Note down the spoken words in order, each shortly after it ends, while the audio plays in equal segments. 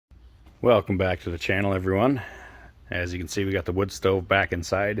Welcome back to the channel, everyone. As you can see, we got the wood stove back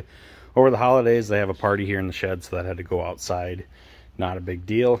inside. Over the holidays, they have a party here in the shed, so that had to go outside. Not a big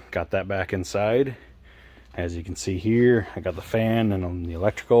deal. Got that back inside. As you can see here, I got the fan and the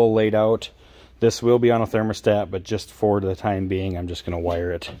electrical laid out. This will be on a thermostat, but just for the time being, I'm just going to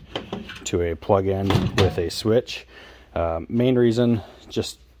wire it to a plug-in with a switch. Main reason,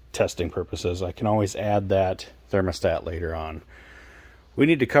 just testing purposes. I can always add that thermostat later on. We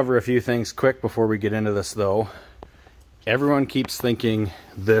need to cover a few things quick before we get into this, though. Everyone keeps thinking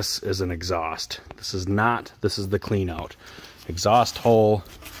this is an exhaust. This is not. This is the clean out. Exhaust hole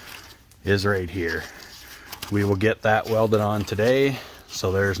is right here. We will get that welded on today,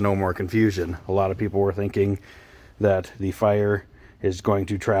 so there's no more confusion. A lot of people were thinking that the fire is going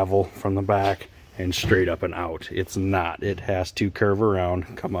to travel from the back and straight up and out. It's not. It has to curve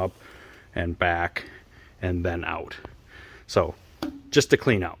around, come up and back, and then out. So just to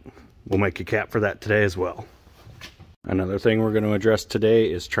clean out. We'll make a cap for that today as well. Another thing we're going to address today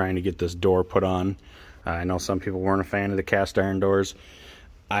is trying to get this door put on. I know some people weren't a fan of the cast iron doors.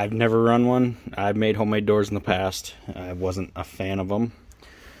 I've never run one. I've made homemade doors in the past. I wasn't a fan of them.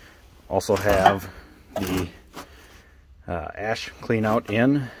 Also have the ash clean out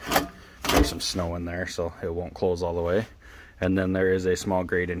in. There's some snow in there, so it won't close all the way. And then there is a small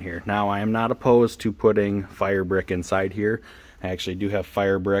grate in here. Now, I am not opposed to putting fire brick inside here. I actually do have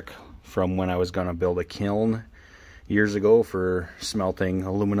fire brick from when I was going to build a kiln years ago for smelting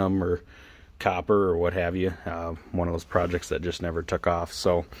aluminum or copper or what have you. One of those projects that just never took off.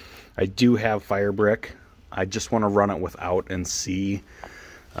 So I do have fire brick. I just want to run it without and see.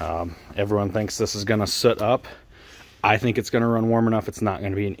 Everyone thinks this is going to soot up. I think it's going to run warm enough. It's not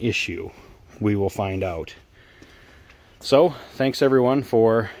going to be an issue. We will find out. So thanks everyone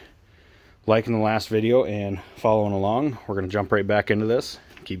for liking the last video and following along. We're going to jump right back into this,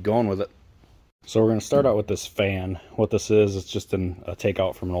 keep going with it. So we're going to start out with this fan. What this is, it's just a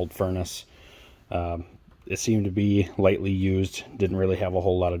takeout from an old furnace. It seemed to be lightly used, didn't really have a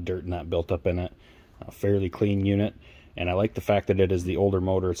whole lot of dirt and that built up in it. A fairly clean unit, and I like the fact that it is the older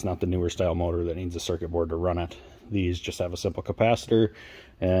motor. It's not the newer style motor that needs a circuit board to run it. These just have a simple capacitor,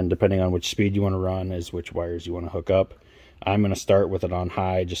 and depending on which speed you want to run is which wires you want to hook up. I'm going to start with it on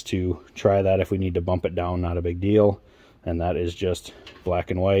high just to try that. If we need to bump it down, not a big deal. And that is just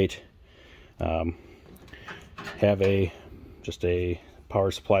black and white. Have just a power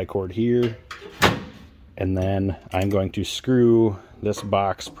supply cord here. And then I'm going to screw this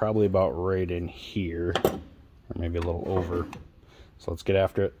box probably about right in here, or maybe a little over. So let's get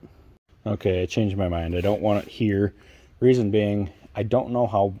after it. Okay, I changed my mind. I don't want it here. Reason being, I don't know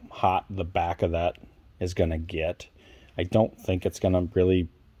how hot the back of that is going to get. I don't think it's going to really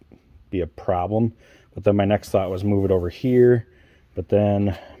be a problem. But then my next thought was move it over here. But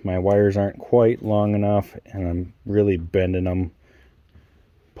then my wires aren't quite long enough, and I'm really bending them,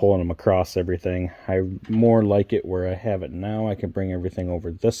 pulling them across everything. I more like it where I have it now. I can bring everything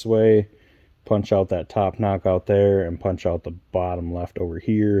over this way, punch out that top knock out there, and punch out the bottom left over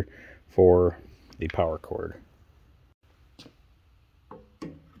here for the power cord.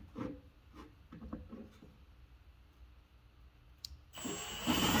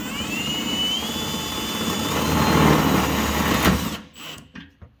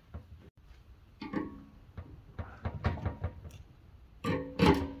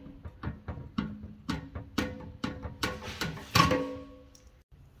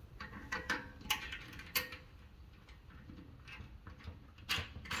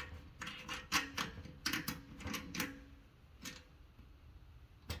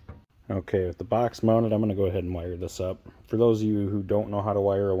 Okay, with the box mounted, I'm going to go ahead and wire this up. For those of you who don't know how to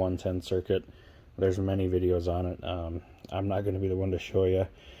wire a 110 circuit, there's many videos on it. I'm not going to be the one to show you.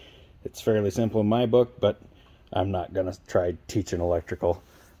 It's fairly simple in my book, but I'm not going to try teaching electrical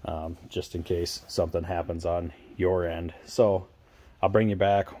just in case something happens on your end. So I'll bring you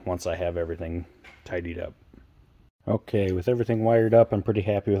back once I have everything tidied up. Okay, with everything wired up, I'm pretty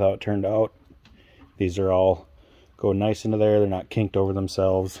happy with how it turned out. These are all go nice into there. They're not kinked over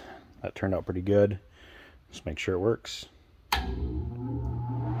themselves. That turned out pretty good. Just make sure it works.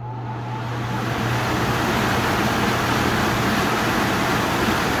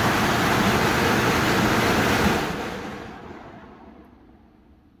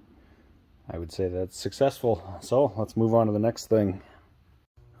 I would say that's successful. So let's move on to the next thing.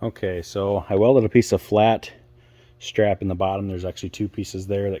 Okay, so I welded a piece of flat strap in the bottom. There's actually two pieces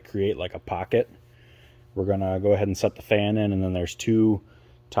there that create like a pocket. We're gonna go ahead and set the fan in, and then there's two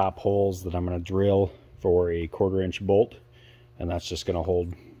top holes that I'm going to drill for a 1/4 inch bolt, and that's just going to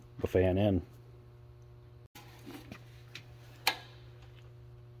hold the fan in.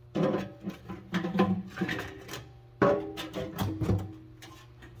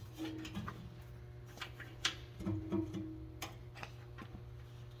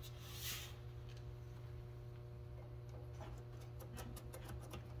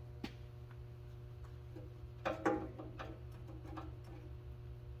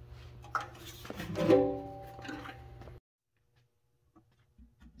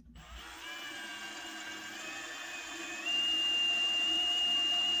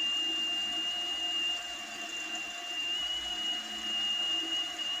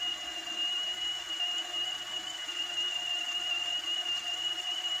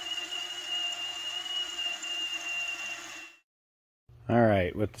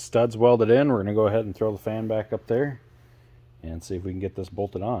 Alright, with the studs welded in, we're going to go ahead and throw the fan back up there and see if we can get this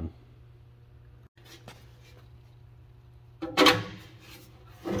bolted on.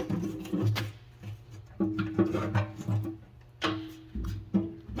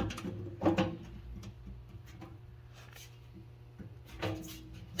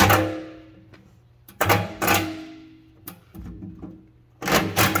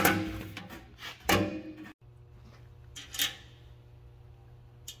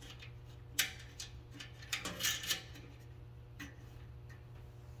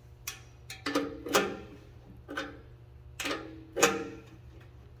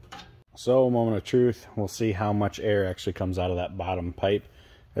 So, moment of truth, we'll see how much air actually comes out of that bottom pipe.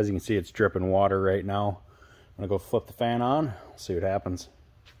 As you can see, it's dripping water right now. I'm gonna go flip the fan on, see what happens.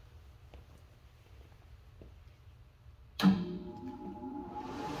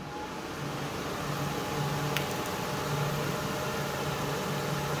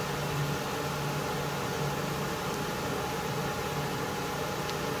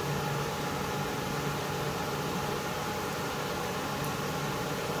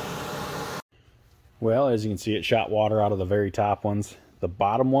 Well, as you can see, it shot water out of the very top ones. The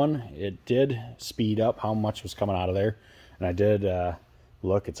bottom one, it did speed up how much was coming out of there. And I did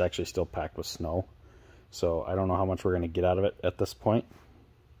look, it's actually still packed with snow. So I don't know how much we're going to get out of it at this point.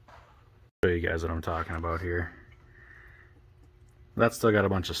 I'll show you guys what I'm talking about here. That's still got a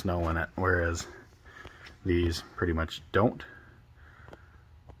bunch of snow in it, whereas these pretty much don't.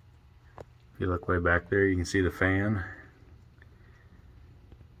 If you look way back there, you can see the fan.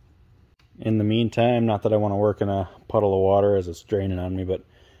 In the meantime, not that I want to work in a puddle of water as it's draining on me, but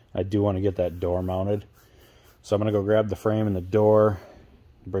I do want to get that door mounted. So I'm going to go grab the frame and the door,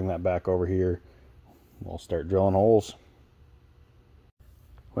 bring that back over here. We'll start drilling holes.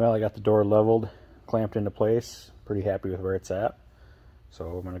 Well, I got the door leveled, clamped into place. Pretty happy with where it's at. So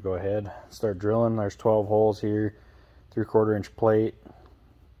I'm going to go ahead and start drilling. There's 12 holes here, 3/4 inch plate.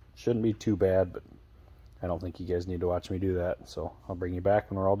 Shouldn't be too bad, but I don't think you guys need to watch me do that. So I'll bring you back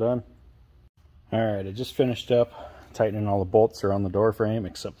when we're all done. Alright, I just finished up tightening all the bolts around the door frame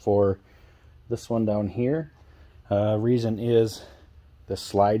except for this one down here. Reason is this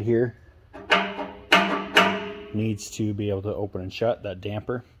slide here needs to be able to open and shut, that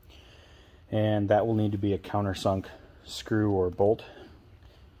damper. And that will need to be a countersunk screw or bolt.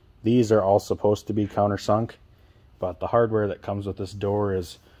 These are all supposed to be countersunk, but the hardware that comes with this door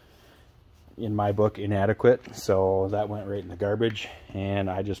is, in my book, inadequate, so that went right in the garbage, and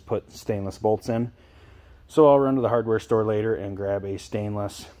I just put stainless bolts in. So I'll run to the hardware store later and grab a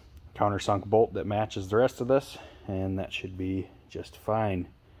stainless countersunk bolt that matches the rest of this, and that should be just fine.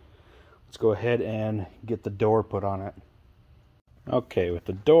 Let's go ahead and get the door put on it. Okay, with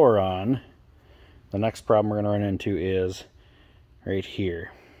the door on, the next problem we're going to run into is right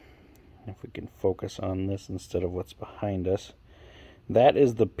here. If we can focus on this instead of what's behind us. That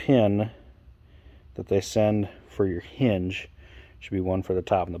is the pin that they send for your hinge. Should be one for the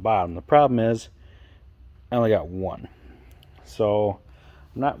top and the bottom. The problem is I only got one, so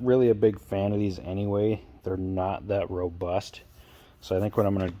I'm not really a big fan of these anyway. They're not that robust, so I think what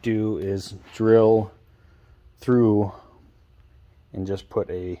I'm going to do is drill through and just put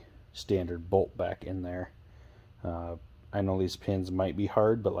a standard bolt back in there. I know these pins might be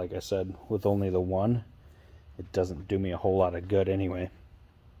hard, but like I said, with only the one, it doesn't do me a whole lot of good anyway.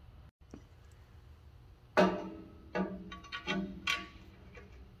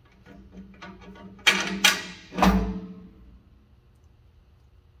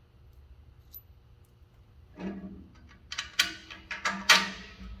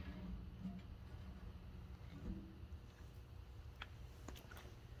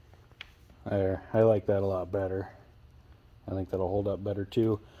 There, I like that a lot better. I think that'll hold up better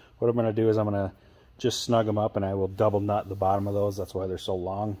too. What I'm going to do is I'm going to just snug them up, and I will double nut the bottom of those. That's why they're so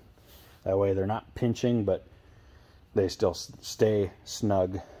long. That way they're not pinching, but they still stay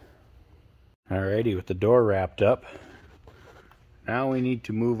snug. Alrighty, with the door wrapped up, now we need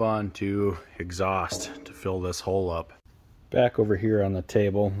to move on to exhaust to fill this hole up. Back over here on the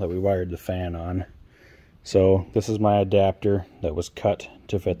table that we wired the fan on. So this is my adapter that was cut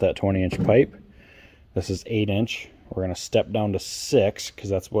to fit that 20-inch pipe. This is 8-inch. We're going to step down to 6 because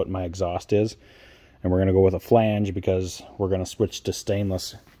that's what my exhaust is. And we're going to go with a flange because we're going to switch to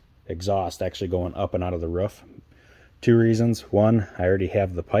stainless exhaust actually going up and out of the roof. Two reasons. One, I already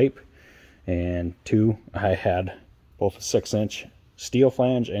have the pipe, and two, I had both a 6-inch steel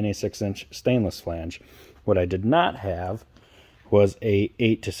flange and a 6-inch stainless flange. What I did not have was a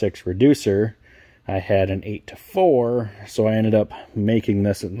 8-to-6 reducer. I had an 8-to-4, so I ended up making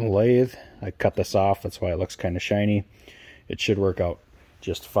this in the lathe. I cut this off, that's why it looks kind of shiny. It should work out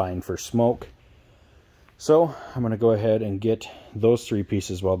just fine for smoke. So I'm going to go ahead and get those 3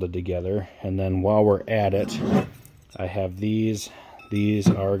 pieces welded together, and then while we're at it, I have these. These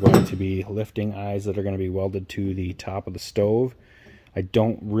are going to be lifting eyes that are going to be welded to the top of the stove. I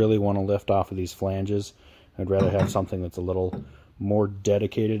don't really want to lift off of these flanges. I'd rather have something that's a little more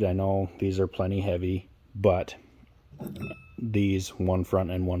dedicated. I know these are plenty heavy, but these, one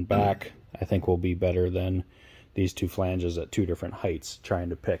front and one back, I think will be better than these 2 flanges at 2 different heights trying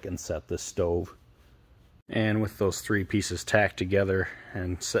to pick and set this stove. And with those 3 pieces tacked together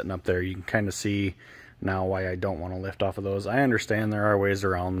and sitting up there, you can kind of see now why I don't want to lift off of those. I understand there are ways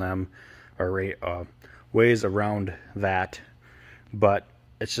around them, or ways around that, but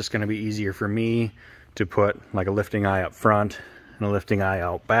it's just going to be easier for me to put like a lifting eye up front and a lifting eye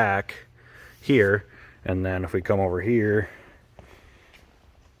out back here. And then if we come over here,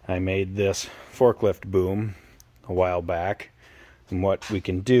 I made this forklift boom a while back, and what we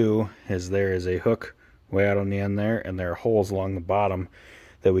can do is there is a hook way out on the end there, and there are holes along the bottom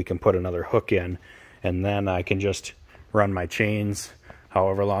that we can put another hook in, and then I can just run my chains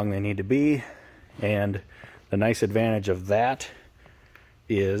however long they need to be. And the nice advantage of that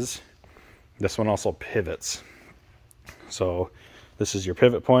is this one also pivots. So this is your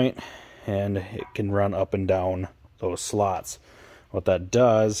pivot point, and it can run up and down those slots. What that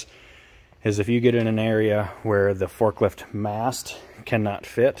does is if you get in an area where the forklift mast cannot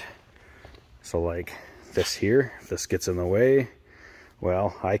fit, so like this here, if this gets in the way,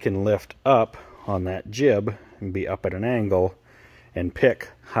 well, I can lift up on that jib and be up at an angle and pick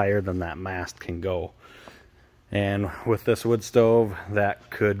higher than that mast can go. And with this wood stove, that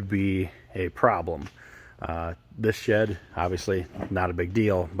could be a problem. This shed, obviously not a big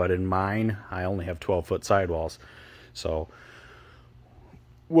deal, but in mine, I only have 12-foot sidewalls. So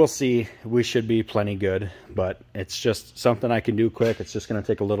we'll see. We should be plenty good, but it's just something I can do quick. It's just going to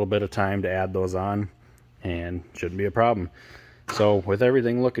take a little bit of time to add those on, and shouldn't be a problem. So with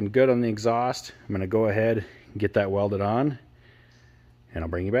everything looking good on the exhaust, I'm going to go ahead and get that welded on, and I'll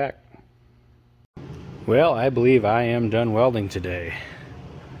bring you back. Well, I believe I am done welding today.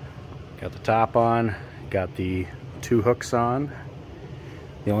 Got the top on, got the 2 hooks on.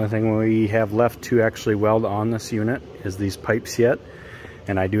 The only thing we have left to actually weld on this unit is these pipes yet,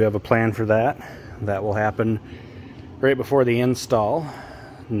 and I do have a plan for that. That will happen right before the install,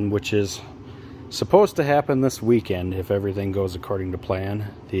 which is supposed to happen this weekend if everything goes according to plan.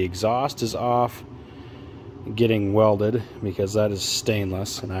 The exhaust is off getting welded because that is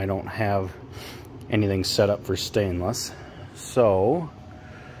stainless, and I don't have anything set up for stainless. So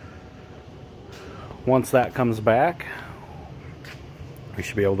once that comes back, we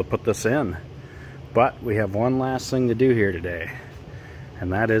should be able to put this in. But we have one last thing to do here today,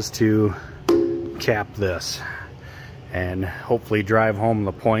 and that is to cap this and hopefully drive home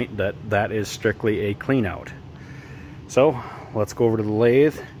the point that that is strictly a clean out. So let's go over to the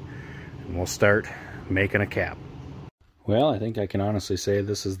lathe and we'll start making a cap. Well, I think I can honestly say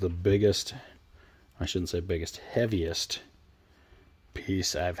this is the biggest, I shouldn't say biggest, heaviest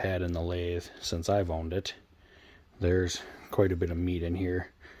piece I've had in the lathe since I've owned it. There's quite a bit of meat in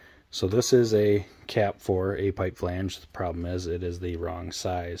here. So this is a cap for a pipe flange. The problem is it is the wrong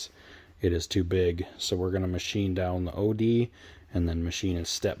size. It is too big, so we're going to machine down the OD and then machine a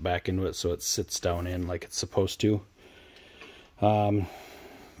step back into it so it sits down in like it's supposed to. I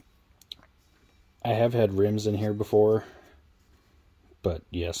have had rims in here before, but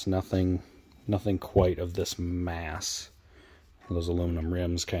yes, nothing quite of this mass. Those aluminum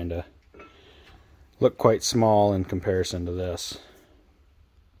rims kind of look quite small in comparison to this.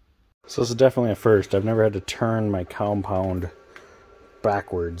 So this is definitely a first. I've never had to turn my compound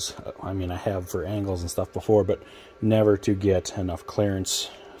backwards. I mean, I have for angles and stuff before, but never to get enough clearance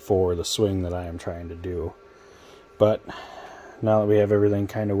for the swing that I am trying to do. But now that we have everything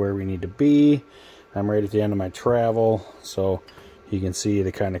kind of where we need to be, I'm right at the end of my travel, so you can see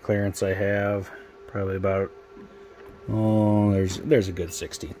the kind of clearance I have. Probably about, oh, there's a good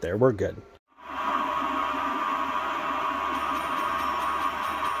 16th there. We're good.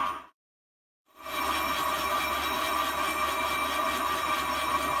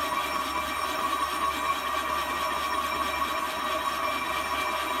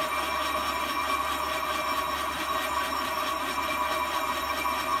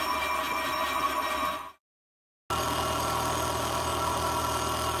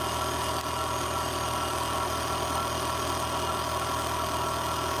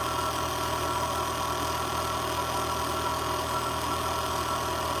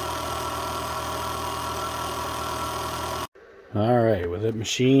 Alright, with it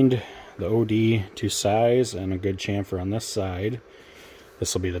machined, the OD to size and a good chamfer on this side,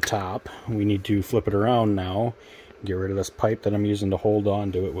 this will be the top. We need to flip it around now, get rid of this pipe that I'm using to hold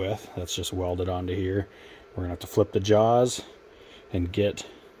on to it with. That's just welded onto here. We're going to have to flip the jaws and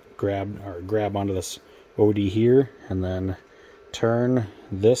grab onto this OD here, and then turn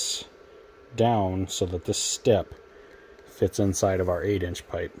this down so that this step fits inside of our 8-inch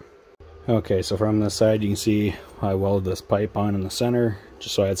pipe. Okay, so from this side you can see I welded this pipe on in the center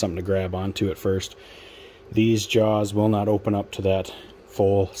just so I had something to grab onto at first. These jaws will not open up to that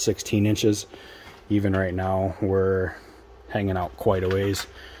full 16 inches. Even right now we're hanging out quite a ways.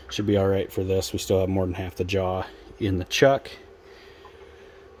 Should be alright for this. We still have more than half the jaw in the chuck.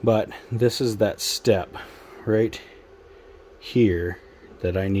 But this is that step right here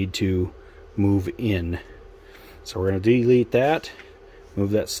that I need to move in. So we're going to delete that,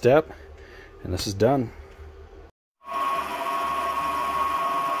 move that step, and this is done.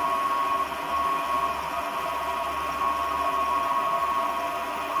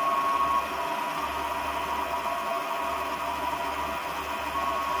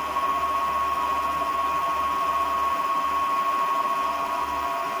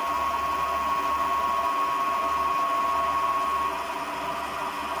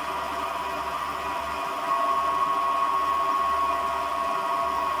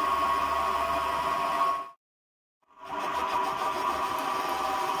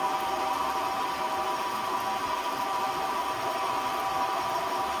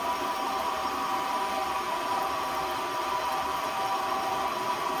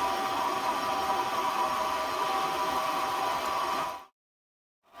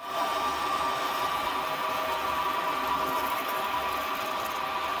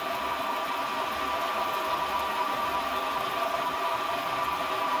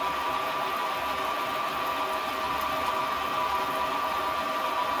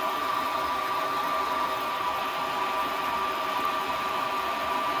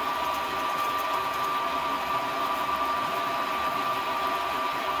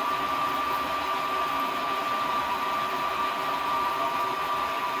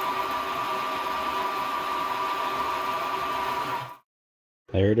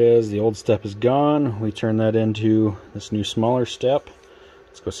 There it is, the old step is gone. We turn that into this new smaller step.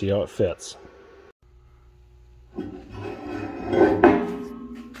 Let's go see how it fits.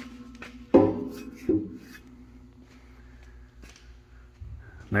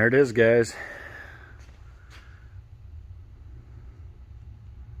 There it is, guys.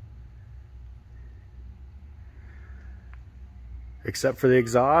 Except for the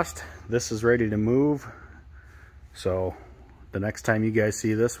exhaust, this is ready to move. So the next time you guys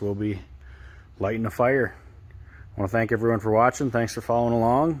see this, we'll be lighting a fire. I want to thank everyone for watching. Thanks for following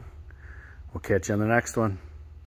along. We'll catch you on the next one.